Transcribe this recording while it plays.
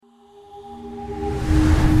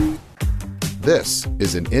This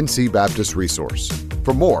is an NC Baptist resource.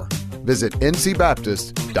 For more, visit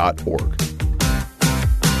ncbaptist.org.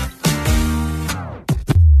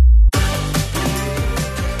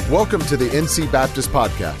 Welcome to the NC Baptist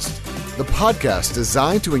Podcast, the podcast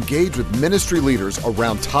designed to engage with ministry leaders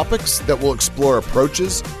around topics that will explore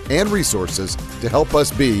approaches and resources to help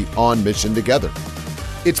us be on mission together.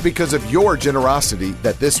 It's because of your generosity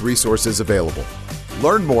that this resource is available.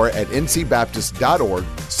 Learn more at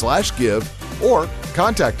ncbaptist.org/give or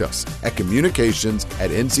contact us at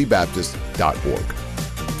communications@ncbaptist.org.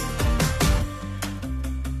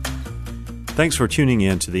 Thanks for tuning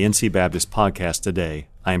in to the NC Baptist Podcast today.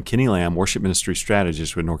 I am Kenny Lamb, Worship Ministry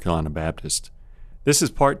Strategist with North Carolina Baptist. This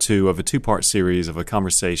is part 2 of a 2-part series of a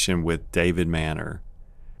conversation with David Manner.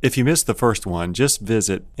 If you missed the first one, just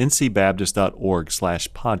visit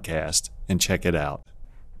ncbaptist.org/podcast and check it out.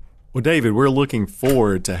 Well, David, we're looking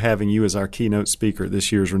forward to having you as our keynote speaker at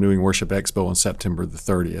this year's Renewing Worship Expo on September the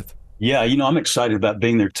 30th. Yeah, I'm excited about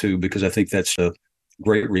being there too, because I think that's a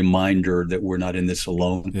great reminder that we're not in this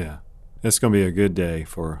alone. Yeah, it's going to be a good day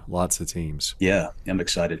for lots of teams. Yeah, I'm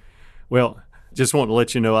excited. Well, just want to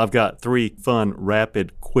let you know I've got 3 fun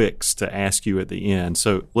rapid quicks to ask you at the end.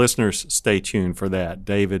 So listeners, stay tuned for that.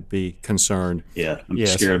 David, be concerned. Yeah, I'm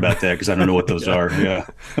scared about that because I don't know what those are. Yeah.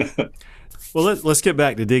 Well, let's get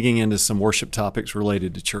back to digging into some worship topics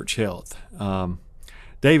related to church health.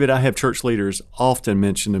 David, I have church leaders often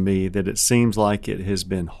mention to me that it seems like it has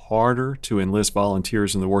been harder to enlist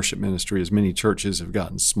volunteers in the worship ministry as many churches have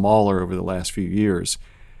gotten smaller over the last few years.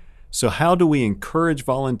 So how do we encourage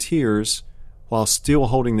volunteers while still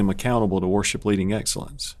holding them accountable to worship leading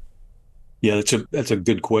excellence? Yeah, that's a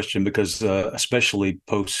good question because especially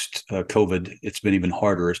post-COVID, it's been even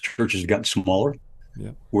harder as churches have gotten smaller.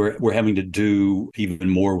 Yeah. We're having to do even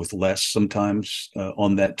more with less sometimes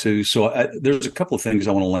on that too. So there's a couple of things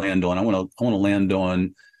I want to land on. I want to land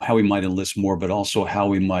on how we might enlist more, but also how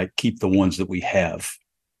we might keep the ones that we have,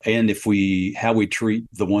 and how we treat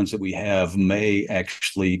the ones that we have may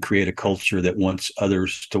actually create a culture that wants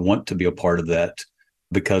others to want to be a part of that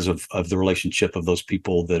because of the relationship of those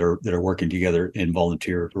people that are working together in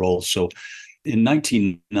volunteer roles. So in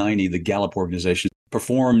 1990, the Gallup organization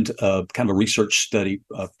performed kind of a research study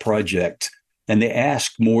project, and they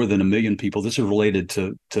asked more than 1 million people. This is related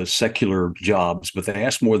to secular jobs, but they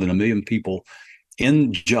asked more than 1 million people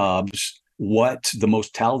in jobs what the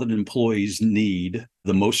most talented employees need,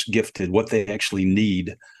 the most gifted, what they actually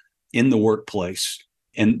need in the workplace.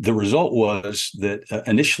 And the result was that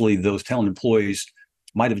initially those talented employees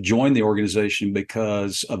might have joined the organization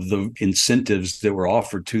because of the incentives that were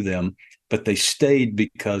offered to them, but they stayed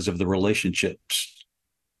because of the relationships.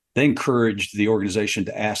 They encouraged the organization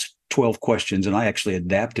to ask 12 questions, and I actually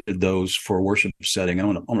adapted those for a worship setting.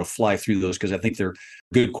 I'm going to fly through those because I think they're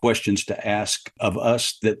good questions to ask of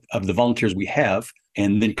us, of the volunteers we have,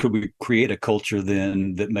 and then could we create a culture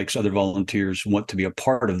then that makes other volunteers want to be a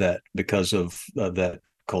part of that because of that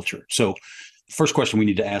culture? So first question we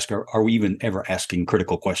need to ask, are we even ever asking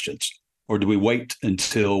critical questions? Or do we wait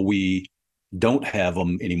until we don't have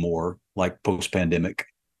them anymore, like post-pandemic?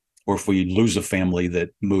 Or if we lose a family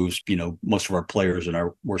that moves, most of our players in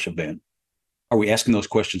our worship band, are we asking those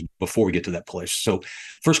questions before we get to that place? So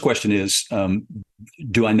first question is,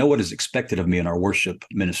 do I know what is expected of me in our worship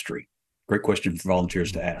ministry? Great question for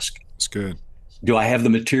volunteers to ask. That's good. Do I have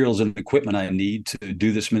the materials and equipment I need to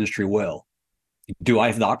do this ministry well? Do I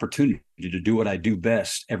have the opportunity to do what I do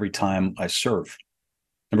best every time I serve?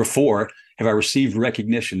 Number 4, have I received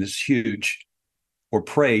recognition? This is huge. Or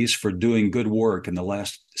praise for doing good work in the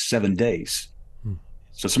last 7 days.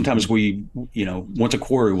 So sometimes we, once a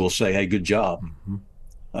quarter, we'll say, hey, good job.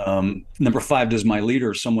 Number 5, does my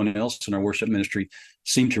leader or someone else in our worship ministry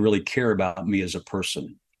seem to really care about me as a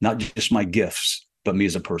person? Not just my gifts, but me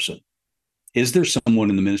as a person. Is there someone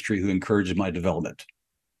in the ministry who encourages my development?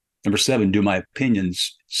 Number 7, do my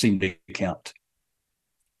opinions seem to count?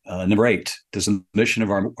 Number 8, does the mission of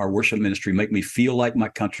our worship ministry make me feel like my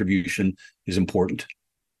contribution is important?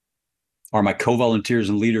 Are my co-volunteers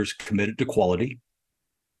and leaders committed to quality?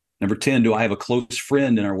 Number 10, do I have a close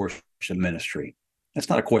friend in our worship ministry? That's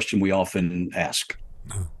not a question we often ask.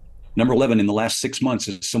 No. Number 11, in the last 6 months,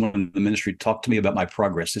 has someone in the ministry talked to me about my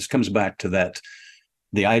progress? This comes back to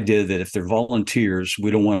the idea that if they're volunteers,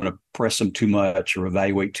 we don't want to press them too much or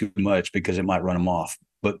evaluate too much because it might run them off.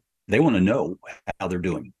 But they want to know how they're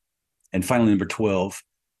doing. And finally, number 12,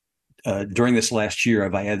 during this last year,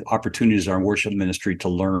 have I had opportunities in our worship ministry to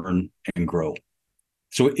learn and grow?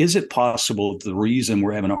 So is it possible the reason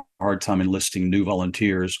we're having a hard time enlisting new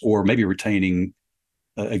volunteers or maybe retaining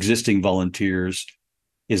existing volunteers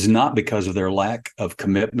is not because of their lack of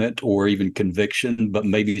commitment or even conviction, but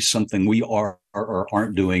maybe something we are or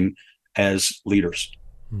aren't doing as leaders.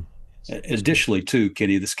 Additionally, too,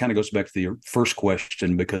 Kenny, this kind of goes back to your first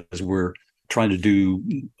question, because we're trying to do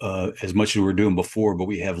as much as we were doing before, but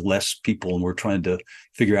we have less people, and we're trying to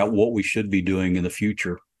figure out what we should be doing in the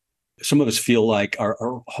future. Some of us feel like our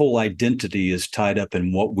whole identity is tied up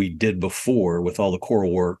in what we did before with all the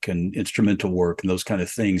choral work and instrumental work and those kind of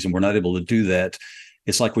things, and we're not able to do that.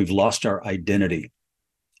 It's like we've lost our identity.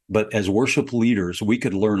 But as worship leaders, we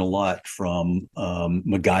could learn a lot from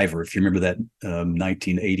MacGyver. If you remember that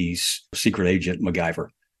 1980s secret agent MacGyver.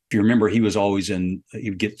 If you remember, he was always he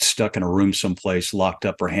would get stuck in a room someplace, locked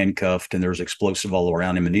up or handcuffed, and there was explosive all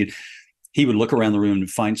around him. And he would look around the room and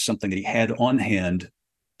find something that he had on hand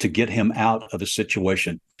to get him out of a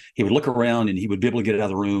situation. He would look around and he would be able to get out of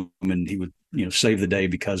the room, and he would, save the day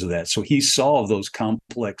because of that. So he solved those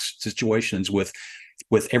complex situations with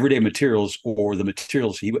everyday materials or the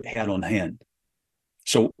materials he had on hand.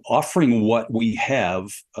 So offering what we have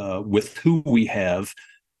with who we have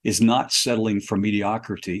is not settling for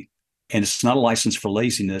mediocrity, and it's not a license for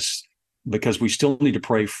laziness, because we still need to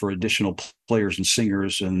pray for additional players and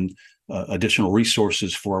singers and additional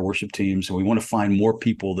resources for our worship teams. And we want to find more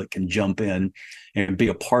people that can jump in and be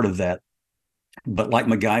a part of that. But like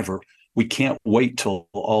MacGyver, we can't wait till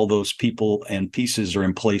all those people and pieces are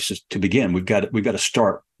in place to begin. We've got to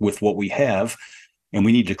start with what we have, and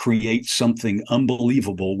we need to create something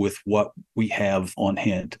unbelievable with what we have on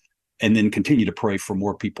hand, and then continue to pray for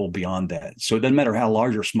more people beyond that. So it doesn't matter how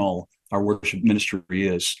large or small our worship ministry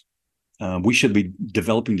is. We should be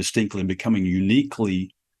developing distinctly and becoming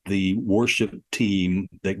uniquely the worship team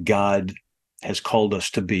that God has called us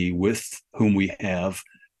to be, with whom we have,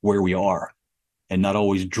 where we are. And not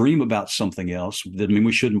always dream about something else. That mean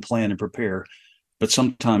we shouldn't plan and prepare, but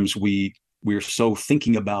sometimes we're so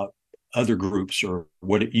thinking about other groups or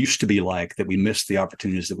what it used to be like that we miss the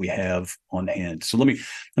opportunities that we have on hand. So let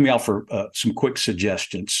me offer some quick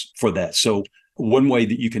suggestions for that. So one way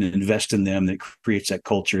that you can invest in them that creates that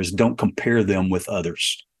culture is don't compare them with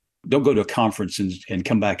others. Don't go to a conference and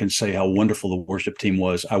come back and say how wonderful the worship team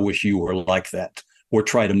was. I wish you were like that. Or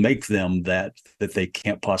try to make them that they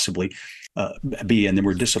can't possibly be, and then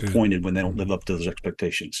we're disappointed when they don't live up to those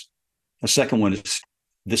expectations. The second one is,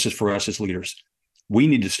 this is for us as leaders. We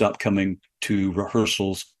need to stop coming to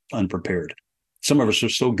rehearsals unprepared. Some of us are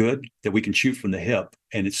so good that we can shoot from the hip,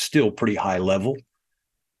 and it's still pretty high level.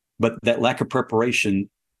 But that lack of preparation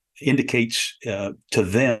indicates to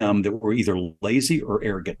them that we're either lazy or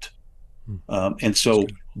arrogant. And so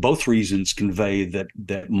both reasons convey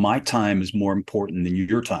that my time is more important than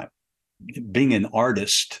your time. Being an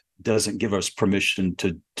artist doesn't give us permission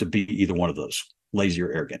to be either one of those, lazy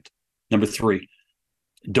or arrogant. Number 3,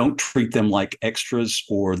 don't treat them like extras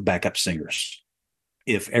or backup singers.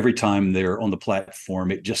 If every time they're on the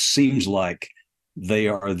platform, it just seems like they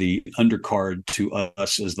are the undercard to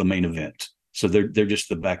us as the main event. So they're just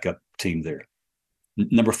the backup team there.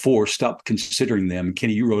 Number 4, stop considering them.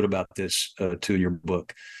 Kenny, you wrote about this too in your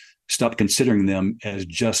book. Stop considering them as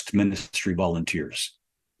just ministry volunteers.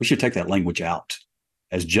 We should take that language out,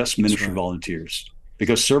 as just ministry volunteers,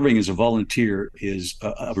 because serving as a volunteer is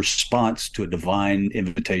a response to a divine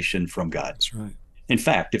invitation from God. That's right. In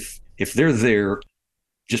fact, if they're there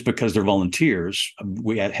just because they're volunteers,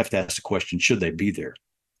 we have to ask the question, should they be there?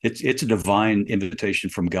 It's a divine invitation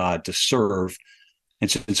from God to serve. And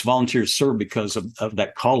since volunteers serve because of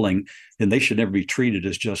that calling, then they should never be treated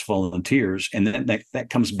as just volunteers. And then that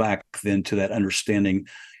comes back then to that understanding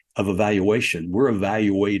of evaluation. We're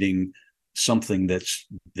evaluating something that's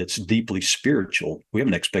deeply spiritual. We have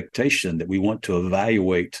an expectation that we want to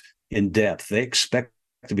evaluate in depth. They expect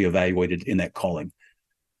to be evaluated in that calling.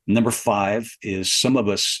 Number 5 is, some of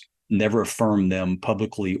us never affirm them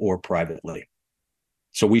publicly or privately.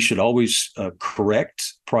 So we should always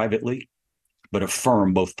correct privately, but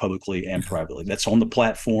affirm both publicly and privately. That's on the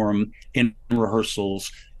platform, in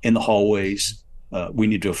rehearsals, in the hallways. We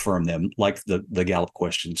need to affirm them, like the Gallup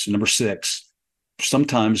questions. Number 6,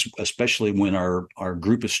 sometimes, especially when our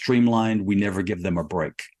group is streamlined, we never give them a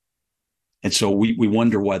break. And so we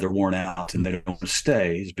wonder why they're worn out and they don't want to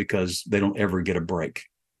stay, is because they don't ever get a break.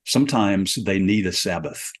 Sometimes they need a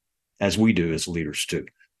Sabbath, as we do as leaders too.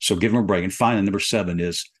 So give them a break. And finally, number 7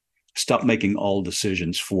 is, stop making all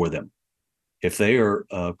decisions for them. If they are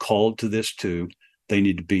called to this too, they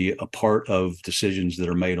need to be a part of decisions that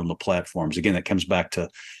are made on the platforms. Again, that comes back to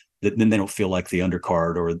that. Then they don't feel like the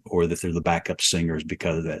undercard or that they're the backup singers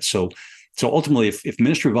because of that. So ultimately, if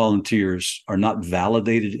ministry volunteers are not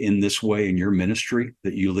validated in this way in your ministry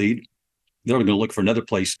that you lead, they're going to look for another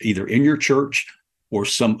place, either in your church or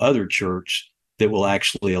some other church that will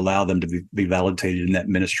actually allow them to be validated in that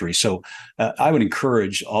ministry. So I would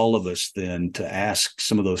encourage all of us then to ask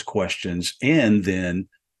some of those questions. And then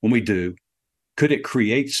when we do, could it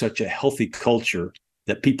create such a healthy culture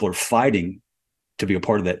that people are fighting to be a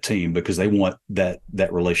part of that team because they want that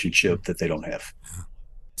relationship that they don't have?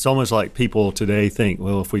 It's almost like people today think,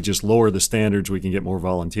 well, if we just lower the standards, we can get more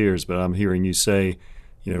volunteers. But I'm hearing you say,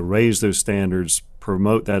 raise those standards,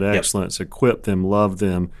 promote that excellence, equip them, love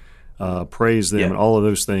them, praise them, and all of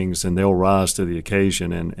those things, and they'll rise to the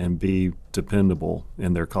occasion and be dependable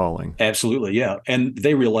in their calling. Absolutely, yeah. And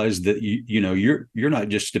they realize that you're not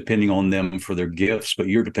just depending on them for their gifts, but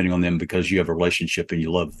you're depending on them because you have a relationship and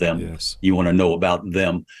you love them. Yes. You want to know about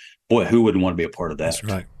them. Boy, who wouldn't want to be a part of that? That's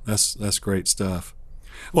right. That's great stuff.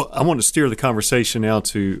 Well, I want to steer the conversation now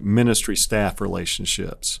to ministry staff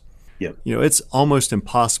relationships. Yep. It's almost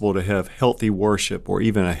impossible to have healthy worship or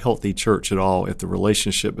even a healthy church at all if the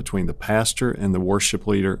relationship between the pastor and the worship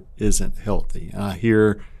leader isn't healthy. And I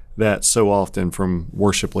hear that so often from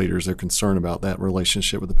worship leaders. They're concerned about that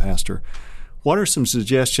relationship with the pastor. What are some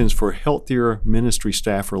suggestions for healthier ministry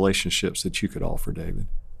staff relationships that you could offer, David?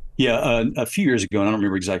 Yeah, a few years ago, and I don't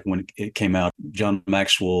remember exactly when it came out, John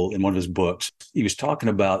Maxwell, in one of his books, he was talking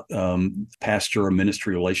about pastor or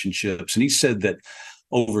ministry relationships. And he said that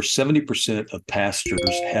over 70% of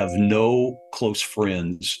pastors have no close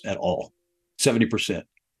friends at all, 70%.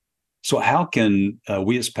 So how can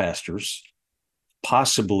we as pastors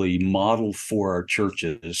possibly model for our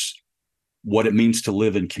churches what it means to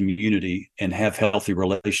live in community and have healthy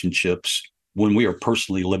relationships when we are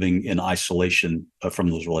personally living in isolation from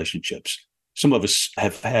those relationships? Some of us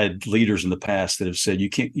have had leaders in the past that have said you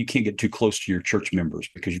can't get too close to your church members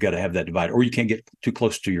because you've got to have that divide, or you can't get too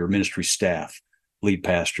close to your ministry staff, lead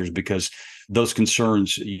pastors, because those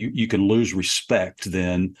concerns, you can lose respect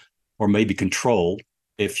then, or maybe control,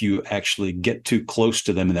 if you actually get too close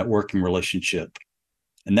to them in that working relationship.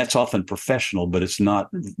 And that's often professional, but it's not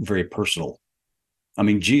very personal. I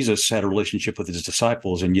mean, Jesus had a relationship with his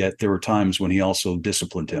disciples, and yet there were times when he also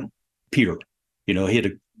disciplined him. Peter, he had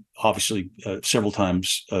to obviously several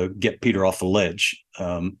times get Peter off the ledge.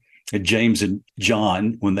 James and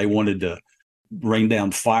John, when they wanted to rain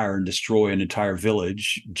down fire and destroy an entire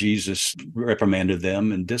village, Jesus reprimanded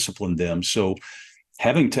them and disciplined them. So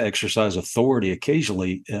having to exercise authority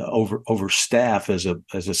occasionally over staff as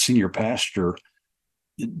a senior pastor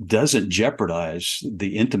doesn't jeopardize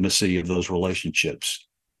the intimacy of those relationships.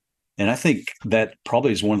 And I think that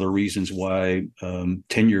probably is one of the reasons why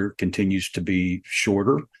tenure continues to be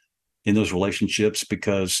shorter in those relationships,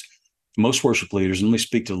 because most worship leaders, and let me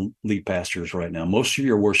speak to lead pastors right now, most of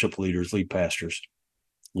your worship leaders, lead pastors,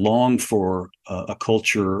 long for a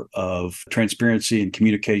culture of transparency and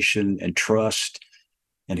communication and trust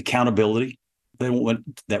and accountability. They don't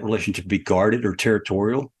want that relationship to be guarded or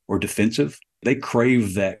territorial or defensive. They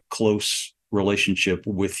crave that close relationship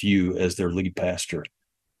with you as their lead pastor.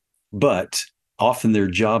 But often their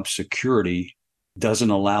job security doesn't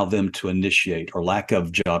allow them to initiate, or lack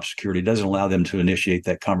of job security doesn't allow them to initiate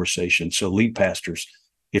that conversation. So lead pastors,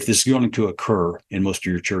 if this is going to occur in most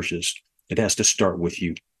of your churches, it has to start with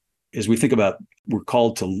you. As we think about, we're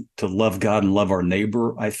called to love God and love our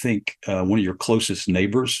neighbor. I think one of your closest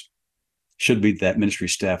neighbors should be that ministry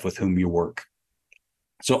staff with whom you work.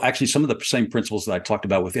 So actually, some of the same principles that I talked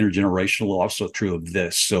about with intergenerational are also true of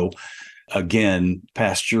this. So again,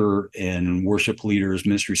 pastor and worship leaders,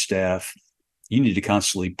 ministry staff, you need to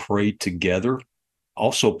constantly pray together.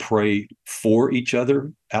 Also pray for each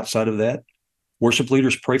other outside of that. Worship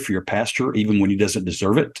leaders, pray for your pastor even when he doesn't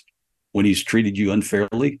deserve it, when he's treated you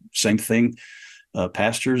unfairly. Same thing.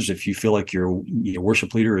 Pastors, if you feel like your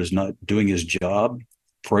worship leader is not doing his job,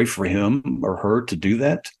 pray for him or her to do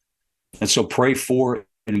that. And so pray for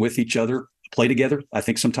and with each other, play together. I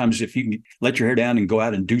think sometimes if you let your hair down and go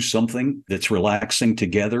out and do something that's relaxing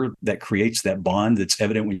together, that creates that bond that's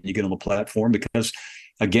evident when you get on the platform. Because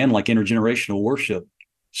again, like intergenerational worship,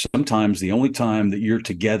 sometimes the only time that you're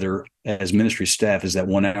together as ministry staff is that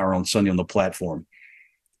 1 hour on Sunday on the platform.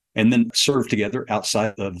 And then serve together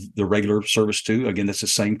outside of the regular service too. Again, that's the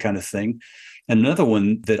same kind of thing. And another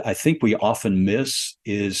one that I think we often miss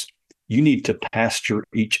is you need to pastor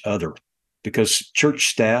each other, because church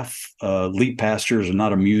staff, lead pastors are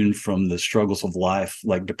not immune from the struggles of life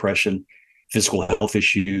like depression, physical health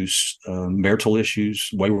issues, marital issues,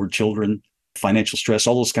 wayward children, financial stress,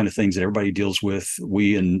 all those kind of things that everybody deals with.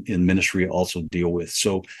 We in ministry also deal with.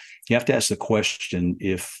 So you have to ask the question,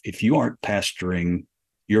 if you aren't pastoring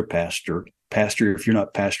your pastor, if you're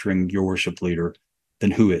not pastoring your worship leader,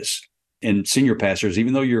 then who is? And senior pastors,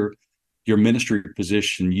 even though you're your ministry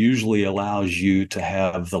position usually allows you to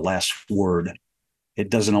have the last word. It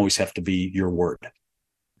doesn't always have to be your word.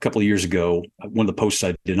 A couple of years ago, one of the posts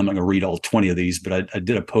I did, I'm not going to read all 20 of these, but I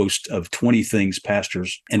did a post of 20 things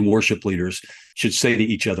pastors and worship leaders should say to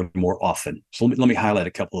each other more often. So let me highlight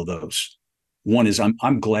a couple of those. One is,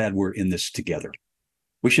 I'm glad we're in this together.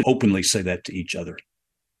 We should openly say that to each other.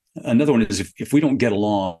 Another one is, if we don't get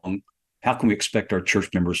along, how can we expect our church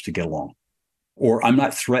members to get along? Or, I'm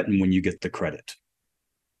not threatened when you get the credit.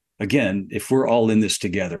 Again, if we're all in this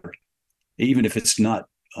together, even if it's not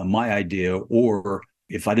my idea, or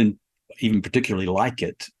if I didn't even particularly like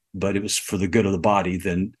it, but it was for the good of the body,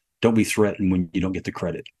 then don't be threatened when you don't get the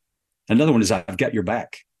credit. Another one is, I've got your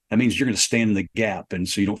back. That means you're going to stand in the gap, and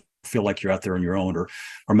so you don't feel like you're out there on your own, or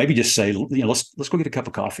maybe just say, let's go get a cup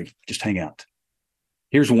of coffee, just hang out.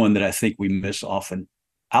 Here's one that I think we miss often.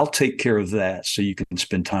 I'll take care of that so you can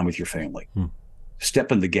spend time with your family.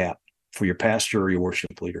 Step in the gap for your pastor or your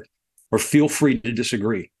worship leader, or feel free to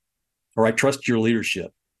disagree, or I trust your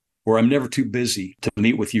leadership, or I'm never too busy to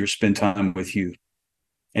meet with you or spend time with you.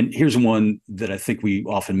 And here's one that I think we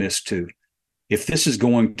often miss too. If this is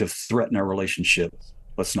going to threaten our relationship,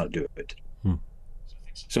 let's not do it.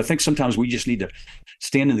 So I think sometimes we just need to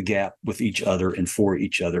stand in the gap with each other and for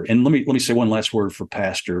each other. And let me say one last word for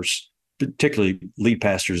pastors, particularly lead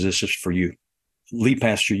pastors. This is for you. Lead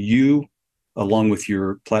pastor, you, along with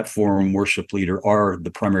your platform worship leader, are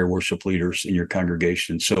the primary worship leaders in your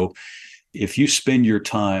congregation. So if you spend your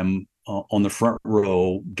time on the front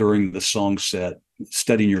row during the song set,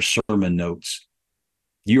 studying your sermon notes,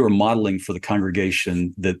 you are modeling for the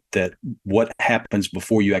congregation that what happens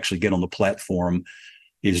before you actually get on the platform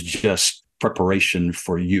is just preparation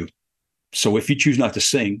for you. So if you choose not to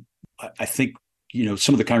sing, I think,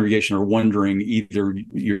 some of the congregation are wondering, either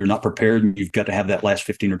you're not prepared and you've got to have that last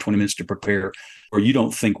 15 or 20 minutes to prepare, or you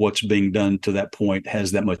don't think what's being done to that point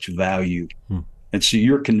has that much value. And so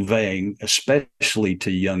you're conveying, especially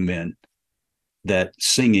to young men, that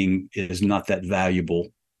singing is not that valuable.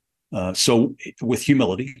 So with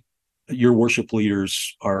humility, your worship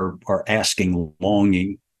leaders are asking,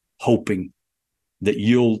 longing, hoping that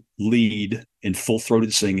you'll lead in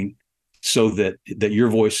full-throated singing, so that your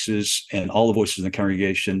voices and all the voices in the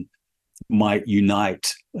congregation might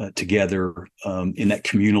unite together in that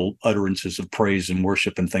communal utterances of praise and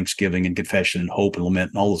worship and thanksgiving and confession and hope and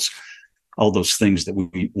lament and all those things that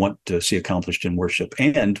we want to see accomplished in worship.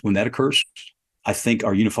 And when that occurs, I think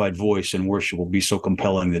our unified voice in worship will be so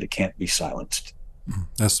compelling that it can't be silenced.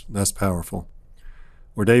 That's powerful.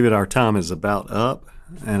 Well, David, our time is about up,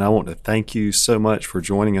 and I want to thank you so much for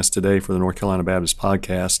joining us today for the North Carolina Baptist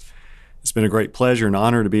Podcast. It's been a great pleasure and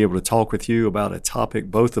honor to be able to talk with you about a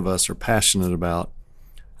topic both of us are passionate about.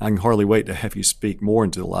 I can hardly wait to have you speak more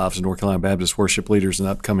into the lives of North Carolina Baptist worship leaders in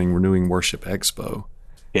the upcoming Renewing Worship Expo.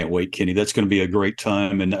 Can't wait, Kenny. That's going to be a great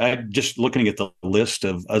time. And I just looking at the list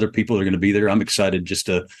of other people that are going to be there, I'm excited just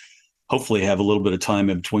to hopefully have a little bit of time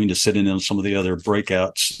in between to sit in on some of the other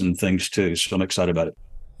breakouts and things too. So I'm excited about it.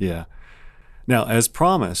 Yeah. Now, as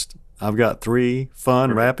promised, I've got 3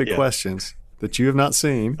 fun, rapid questions that you have not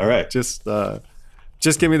seen. All right. Just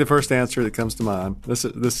give me the first answer that comes to mind. This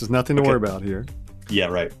is nothing to worry about here. Yeah,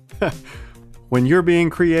 right. When you're being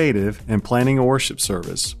creative and planning a worship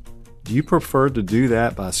service, do you prefer to do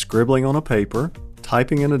that by scribbling on a paper,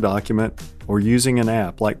 typing in a document, or using an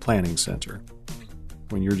app like Planning Center?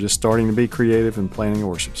 When you're just starting to be creative and planning a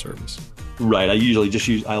worship service. Right. I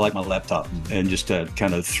usually I like my laptop and just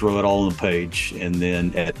kind of throw it all on the page, and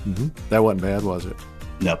then That wasn't bad, was it?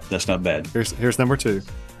 No, that's not bad. Here's number 2.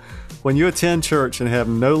 When you attend church and have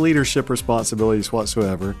no leadership responsibilities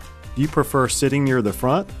whatsoever, do you prefer sitting near the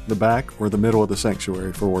front, the back, or the middle of the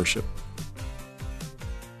sanctuary for worship?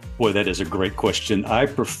 Boy, that is a great question. I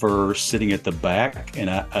prefer sitting at the back, and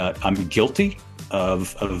I'm guilty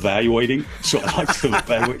of evaluating, so I like to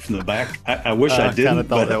evaluate from the back. I wish I didn't, kind of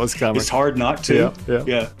thought that was coming. It's hard not to.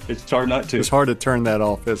 Yeah, it's hard not to. It's hard to turn that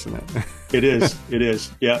off, isn't it? It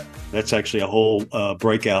is. Yeah, that's actually a whole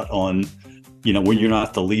breakout on, when you're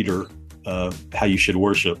not the leader, how you should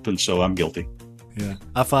worship, and so I'm guilty. Yeah,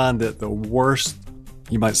 I find that the worst,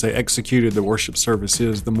 you might say, executed the worship service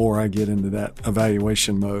is, the more I get into that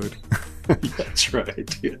evaluation mode. That's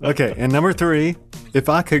right. Yeah. Okay, and number 3, if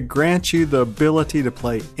I could grant you the ability to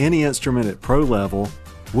play any instrument at pro level,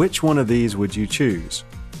 which one of these would you choose?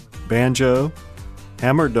 Banjo,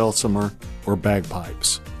 hammered dulcimer, or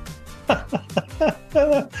bagpipes?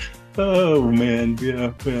 Oh, man.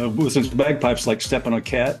 Yeah. Well, since bagpipes like stepping on a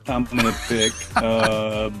cat, I'm going to pick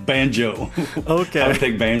banjo. Okay. I would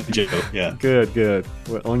pick banjo. Yeah. Good.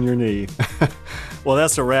 Well, on your knee. Well,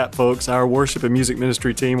 that's a wrap, folks. Our worship and music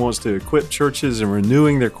ministry team wants to equip churches in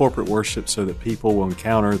renewing their corporate worship so that people will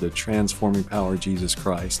encounter the transforming power of Jesus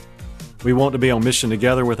Christ. We want to be on mission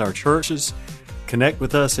together with our churches. Connect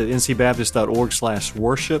with us at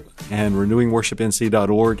ncbaptist.org/worship and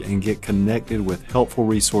renewingworshipnc.org and get connected with helpful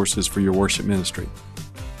resources for your worship ministry.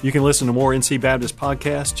 You can listen to more NC Baptist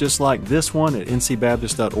podcasts just like this one at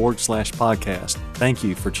ncbaptist.org/podcast. Thank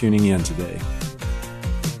you for tuning in today.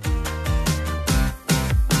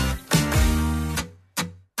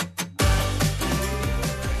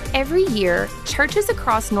 Every year, churches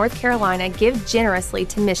across North Carolina give generously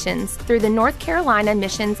to missions through the North Carolina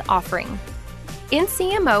Missions Offering.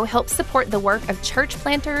 NCMO helps support the work of church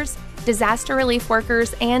planters, disaster relief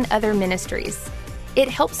workers, and other ministries. It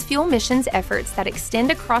helps fuel missions efforts that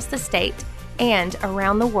extend across the state and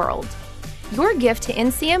around the world. Your gift to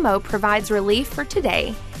NCMO provides relief for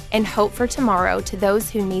today and hope for tomorrow to those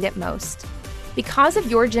who need it most. Because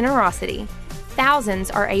of your generosity,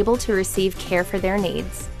 thousands are able to receive care for their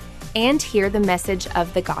needs and hear the message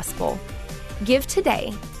of the gospel. Give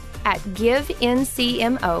today at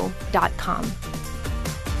givencmo.com.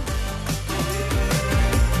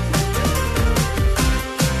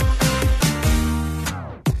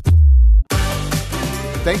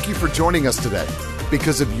 Thank you for joining us today.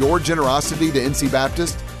 Because of your generosity to NC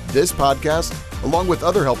Baptist, this podcast, along with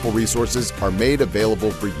other helpful resources, are made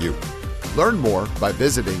available for you. Learn more by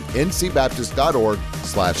visiting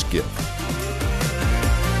ncbaptist.org/give.